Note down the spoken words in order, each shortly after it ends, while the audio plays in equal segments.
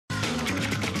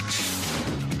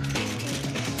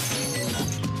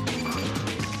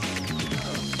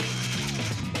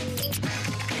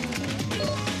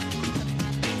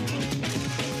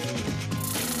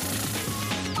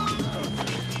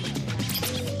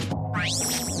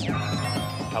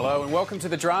Hello and welcome to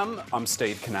The Drum. I'm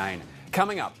Steve Cannane.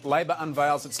 Coming up, Labor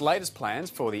unveils its latest plans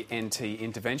for the NT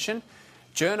intervention.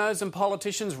 Journos and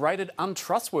politicians rated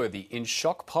untrustworthy in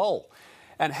shock poll.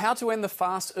 And how to end the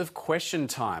fast of question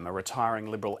time. A retiring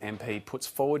Liberal MP puts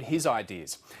forward his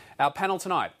ideas. Our panel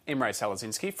tonight, Imre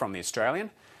Salusinszky from The Australian,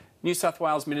 New South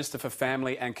Wales Minister for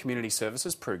Family and Community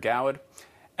Services, Per Goward,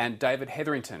 and David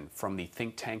Hetherington from the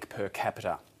think tank Per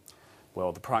Capita.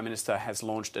 Well, the Prime Minister has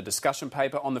launched a discussion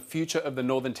paper on the future of the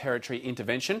Northern Territory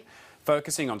intervention,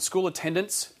 focusing on school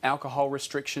attendance, alcohol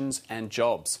restrictions and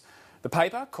jobs. The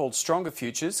paper, called Stronger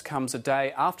Futures, comes a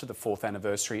day after the 4th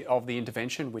anniversary of the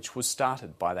intervention, which was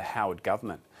started by the Howard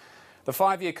government. The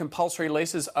 5-year compulsory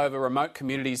leases over remote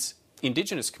communities,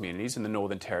 Indigenous communities in the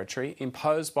Northern Territory,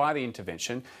 imposed by the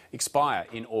intervention, expire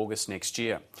in August next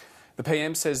year. The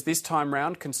PM says this time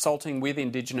round, consulting with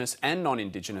Indigenous and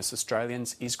non-Indigenous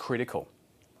Australians is critical.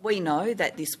 We know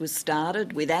that this was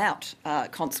started without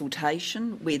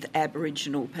consultation with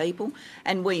Aboriginal people,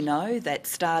 and we know that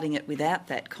starting it without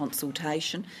that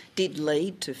consultation did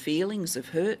lead to feelings of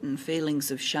hurt and feelings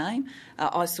of shame.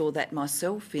 I saw that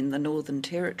myself in the Northern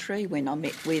Territory when I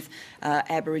met with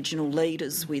Aboriginal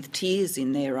leaders with tears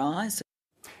in their eyes.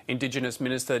 Indigenous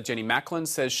Minister Jenny Macklin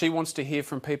says she wants to hear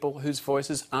from people whose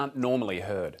voices aren't normally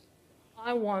heard.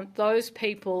 I want those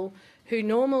people who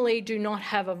normally do not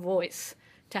have a voice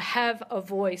to have a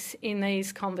voice in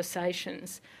these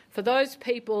conversations. For those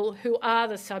people who are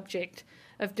the subject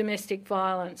of domestic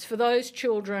violence, for those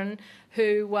children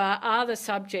who are the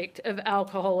subject of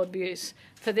alcohol abuse,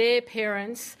 for their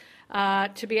parents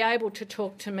to be able to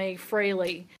talk to me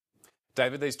freely.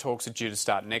 David, these talks are due to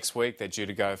start next week. They're due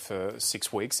to go for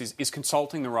 6 weeks. Is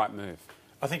consulting the right move?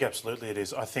 I think absolutely it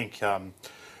is. I think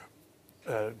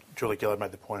Julie Gillard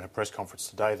made the point in her press conference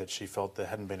today that she felt there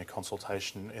hadn't been a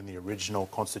consultation in the original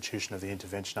constitution of the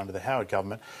intervention under the Howard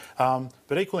government.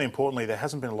 But equally importantly, there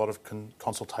hasn't been a lot of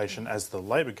consultation as the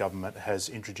Labor government has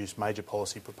introduced major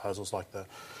policy proposals like the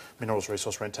minerals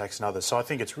resource rent tax and others. So I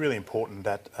think it's really important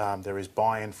that there is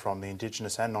buy-in from the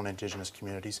Indigenous and non-Indigenous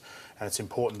communities, and it's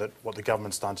important that what the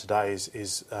government's done today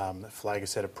is flag a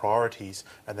set of priorities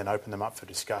and then open them up for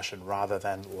discussion rather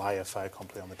than lay a fait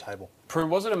accompli on the table. Prue,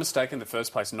 was it a mistake in the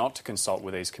first place not to consult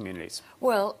with these communities?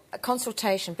 Well, a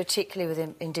consultation, particularly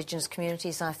with Indigenous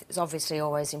communities, is obviously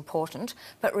always important.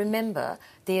 But remember,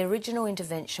 the original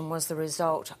intervention was the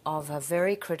result of a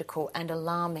very critical and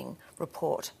alarming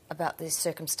report about the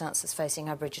circumstances facing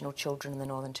Aboriginal children in the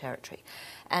Northern Territory.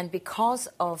 And because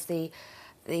of the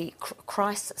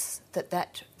crisis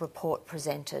that report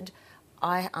presented,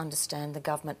 I understand the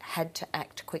government had to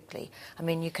act quickly. I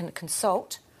mean, you can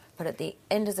consult, but at the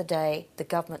end of the day, the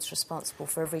government's responsible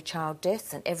for every child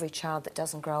death and every child that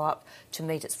doesn't grow up to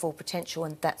meet its full potential,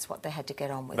 and that's what they had to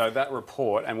get on with. Though that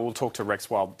report, and we'll talk to Rex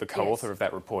Wild, the co-author of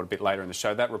that report, a bit later in the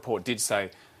show, that report did say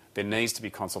there needs to be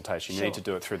consultation. You need to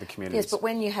do it through the communities. Yes, but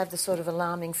when you have the sort of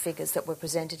alarming figures that were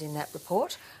presented in that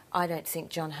report, I don't think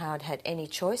John Howard had any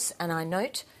choice, and I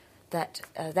note that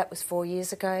that was 4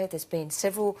 years ago. There's been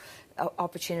several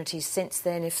opportunities since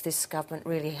then, if this government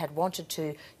really had wanted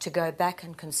to go back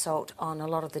and consult on a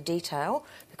lot of the detail,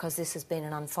 because this has been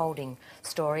an unfolding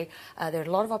story. There are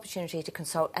a lot of opportunity to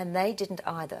consult, and they didn't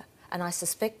either. And I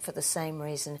suspect for the same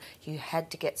reason you had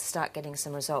to start getting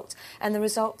some results. And the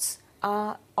results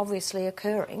are obviously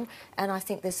occurring, and I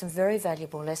think there's some very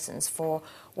valuable lessons for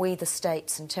we, the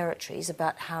states and territories,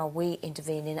 about how we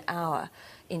intervene in our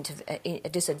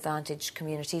disadvantaged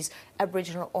communities,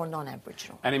 Aboriginal or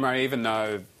non-Aboriginal. And Imre, even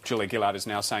though Julia Gillard is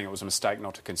now saying it was a mistake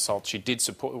not to consult, she did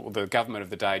support, the government of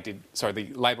the day did, sorry,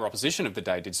 the Labor opposition of the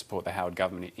day did support the Howard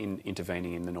government in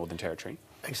intervening in the Northern Territory.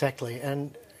 Exactly,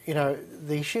 and, you know,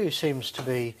 the issue seems to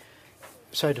be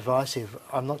so divisive.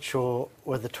 I'm not sure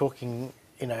whether talking,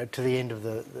 you know, to the end of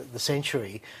the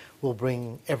century will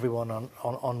bring everyone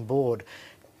on board.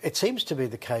 It seems to be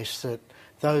the case that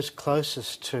those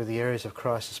closest to the areas of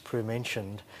crisis Prue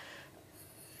mentioned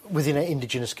within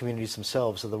Indigenous communities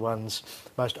themselves are the ones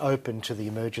most open to the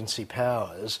emergency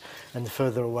powers, and the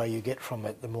further away you get from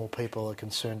it, the more people are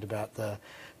concerned about the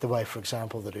way, for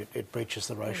example, that it breaches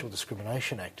the Racial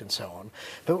Discrimination Act and so on.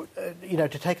 But, you know,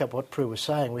 to take up what Prue was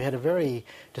saying, we had a very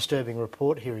disturbing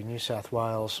report here in New South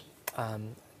Wales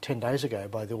 10 days ago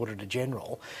by the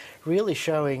Auditor-General, really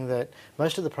showing that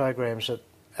most of the programs that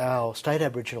our State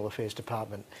Aboriginal Affairs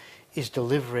Department is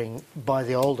delivering by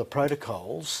the older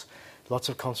protocols, lots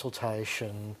of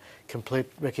consultation, complete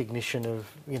recognition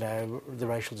of, you know, the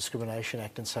Racial Discrimination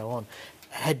Act and so on,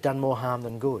 had done more harm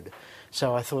than good.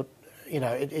 So I thought,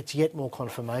 it's yet more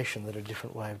confirmation that a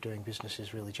different way of doing business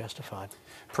is really justified.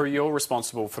 Prue, you're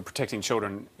responsible for protecting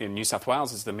children in New South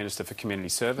Wales as the Minister for Community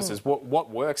Services. What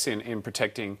works in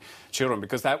protecting children?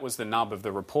 Because that was the nub of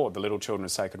the report, the Little Children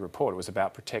of Sacred report. It was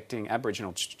about protecting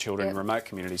Aboriginal children in remote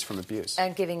communities from abuse.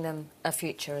 And giving them a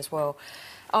future as well.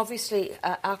 Obviously,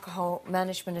 alcohol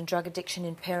management and drug addiction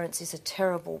in parents is a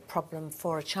terrible problem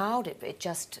for a child. It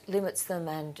just limits them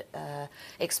and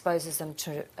exposes them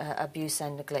to abuse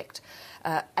and neglect,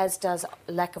 as does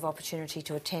lack of opportunity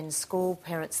to attend school,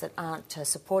 parents that aren't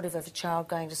supportive of a child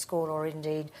going to school or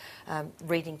indeed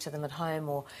reading to them at home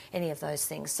or any of those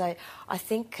things. So I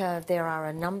think there are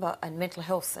a number, and mental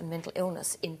health and mental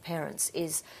illness in parents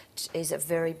is a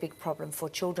very big problem for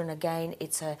children. Again,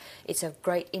 it's a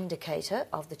great indicator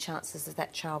of the chances of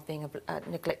that child being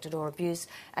neglected or abused,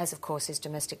 as of course is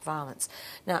domestic violence.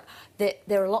 Now,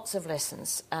 there are lots of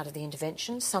lessons out of the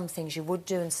intervention. Some things you would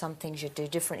do and some things you'd do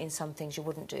different, in some things you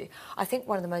wouldn't do. I think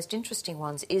one of the most interesting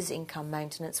ones is income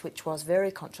maintenance, which was very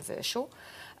controversial.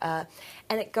 And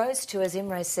it goes to, as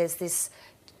Imre says,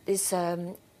 this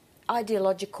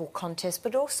ideological contest,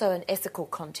 but also an ethical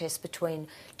contest between,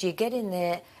 do you get in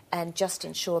there and just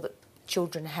ensure that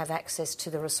children have access to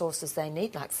the resources they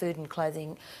need, like food and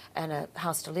clothing and a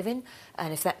house to live in,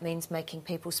 and if that means making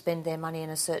people spend their money in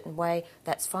a certain way,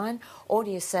 that's fine? Or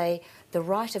do you say the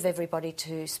right of everybody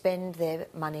to spend their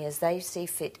money as they see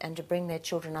fit and to bring their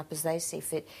children up as they see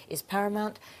fit is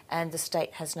paramount, and the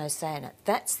state has no say in it?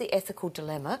 That's the ethical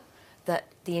dilemma that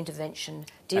the intervention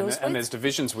deals with. And there's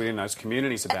divisions within those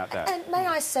communities about that. And may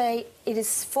I say, it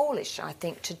is foolish, I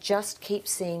think, to just keep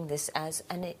seeing this as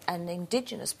an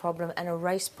Indigenous problem and a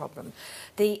race problem.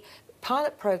 The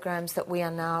pilot programs that we are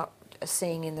now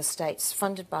seeing in the states,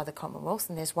 funded by the Commonwealth,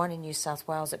 and there's one in New South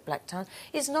Wales at Blacktown,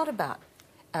 is not about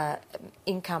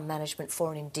income management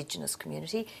for an Indigenous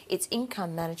community. It's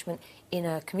income management in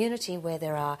a community where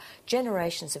there are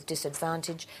generations of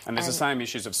disadvantage. And there's the same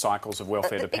issues of cycles of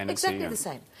welfare dependency. Exactly the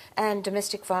same. And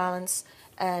domestic violence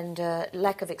and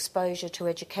lack of exposure to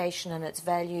education and its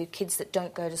value, kids that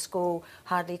don't go to school,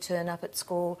 hardly turn up at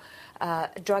school,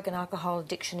 drug and alcohol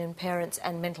addiction in parents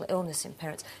and mental illness in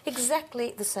parents.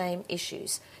 Exactly the same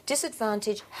issues.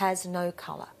 Disadvantage has no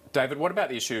colour. David, what about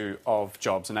the issue of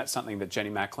jobs? And that's something that Jenny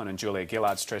Macklin and Julia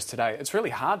Gillard stressed today. It's really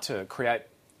hard to create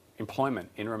employment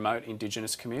in remote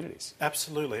Indigenous communities.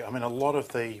 Absolutely. I mean, a lot of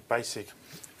the basic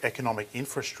economic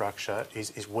infrastructure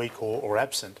is weak or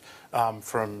absent,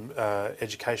 from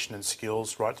education and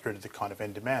skills right through to the kind of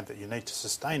end demand that you need to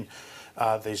sustain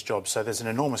these jobs. So there's an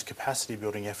enormous capacity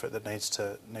building effort that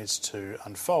needs to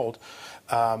unfold,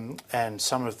 and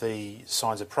some of the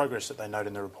signs of progress that they note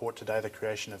in the report today, the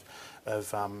creation of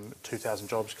 2,000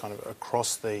 jobs kind of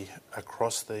across the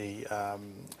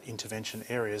intervention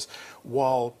areas,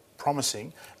 while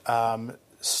promising,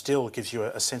 still gives you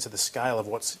a sense of the scale of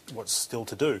what's still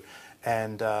to do.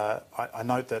 And I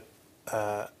note that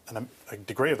a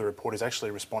degree of the report is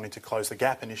actually responding to Close the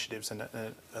Gap initiatives, and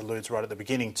it alludes right at the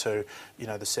beginning to the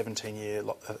 17-year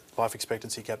life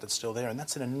expectancy gap that's still there, and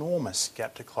that's an enormous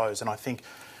gap to close. And I think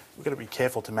we've got to be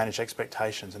careful to manage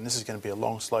expectations, and this is going to be a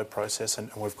long, slow process, and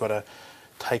we've got to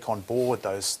take on board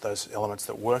those elements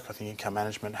that work. I think income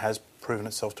management has proven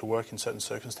itself to work in certain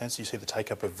circumstances. You see the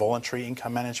take-up of voluntary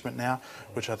income management now,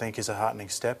 which I think is a heartening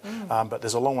step. But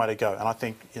there's a long way to go, and I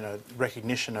think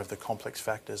recognition of the complex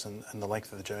factors and the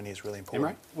length of the journey is really important.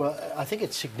 Imre? Well, I think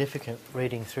it's significant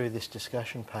reading through this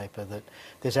discussion paper that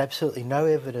there's absolutely no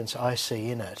evidence I see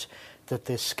in it that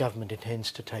this government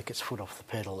intends to take its foot off the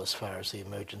pedal as far as the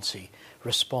emergency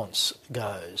response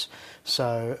goes.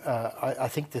 So I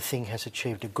think the thing has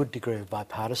achieved a good degree of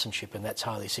bipartisanship, and that's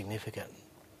highly significant.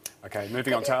 Okay,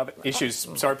 moving on to other issues.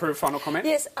 Sorry, Prue, final comment?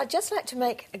 Yes, I'd just like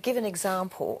to give an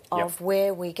example of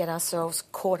where we get ourselves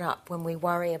caught up when we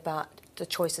worry about the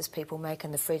choices people make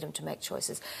and the freedom to make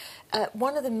choices.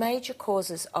 One of the major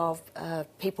causes of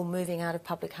people moving out of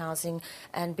public housing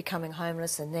and becoming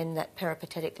homeless, and then that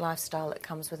peripatetic lifestyle that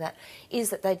comes with that,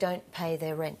 is that they don't pay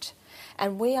their rent.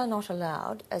 And we are not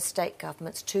allowed, as state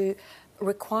governments, to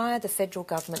require the federal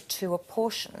government to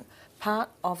apportion part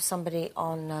of somebody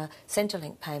on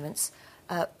Centrelink payments,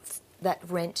 that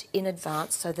rent in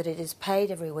advance, so that it is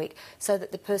paid every week, so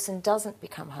that the person doesn't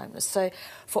become homeless. So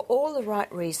for all the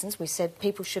right reasons, we said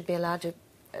people should be allowed to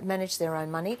manage their own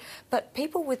money, but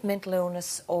people with mental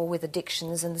illness or with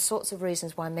addictions, and the sorts of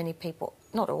reasons why many people,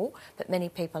 not all, but many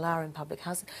people are in public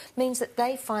housing, means that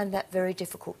they find that very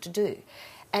difficult to do.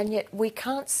 And yet we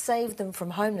can't save them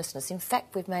from homelessness. In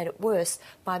fact, we've made it worse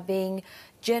by being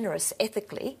generous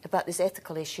ethically about this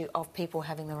ethical issue of people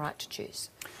having the right to choose.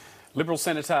 Liberal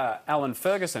Senator Alan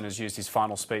Ferguson has used his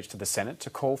final speech to the Senate to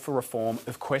call for reform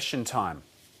of question time.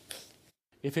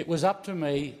 If it was up to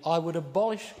me, I would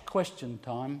abolish question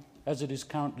time as it is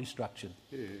currently structured.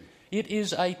 It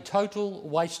is a total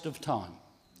waste of time.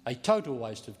 A total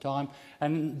waste of time,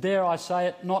 and dare I say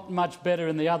it, not much better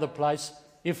in the other place,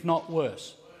 if not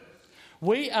worse.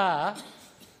 We have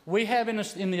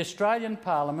in the Australian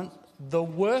Parliament the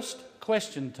worst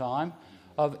question time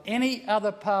of any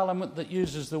other parliament that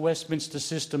uses the Westminster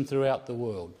system throughout the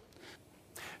world.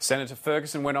 Senator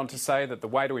Ferguson went on to say that the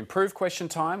way to improve question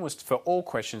time was for all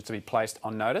questions to be placed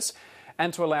on notice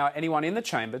and to allow anyone in the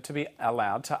chamber to be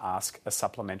allowed to ask a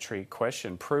supplementary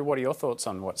question. Prue, what are your thoughts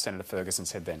on what Senator Ferguson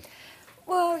said then?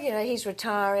 Well, you know, he's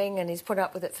retiring and he's put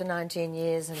up with it for 19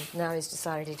 years and now he's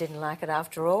decided he didn't like it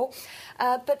after all.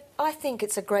 But I think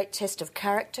it's a great test of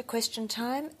character, question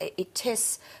time. It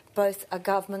tests both a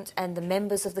government and the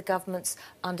members of the government's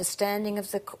understanding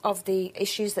of the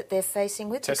issues that they're facing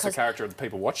with. Tests the character of the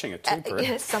people watching it too, Prue.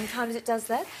 Yes, sometimes it does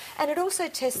that. And it also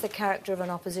tests the character of an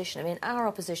opposition. I mean, our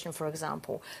opposition, for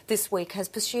example, this week has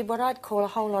pursued what I'd call a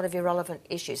whole lot of irrelevant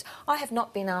issues. I have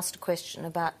not been asked a question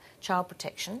about child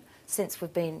protection since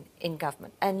we've been in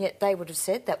government, and yet they would have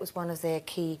said that was one of their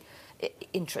key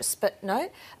interests. But no,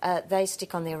 they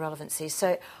stick on the irrelevancy.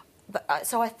 So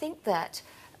I think that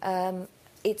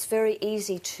it's very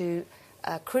easy to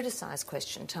criticise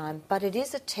question time, but it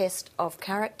is a test of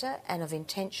character and of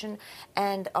intention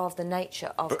and of the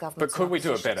nature of government. But could we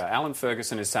do it better? Alan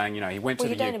Ferguson is saying, you know, he went to the...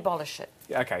 Well, you don't abolish it.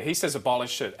 OK, he says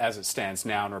abolish it as it stands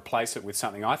now and replace it with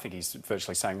something I think he's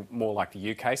virtually saying more like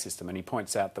the UK system. And he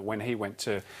points out that when he went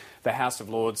to the House of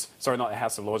Lords, sorry, not the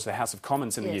House of Lords, the House of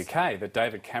Commons in the UK, that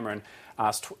David Cameron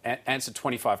answered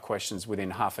 25 questions within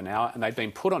half an hour and they'd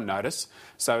been put on notice.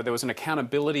 So there was an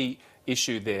accountability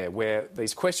issue there where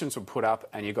these questions were put up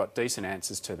and you got decent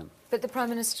answers to them. But the Prime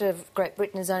Minister of Great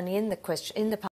Britain is only in the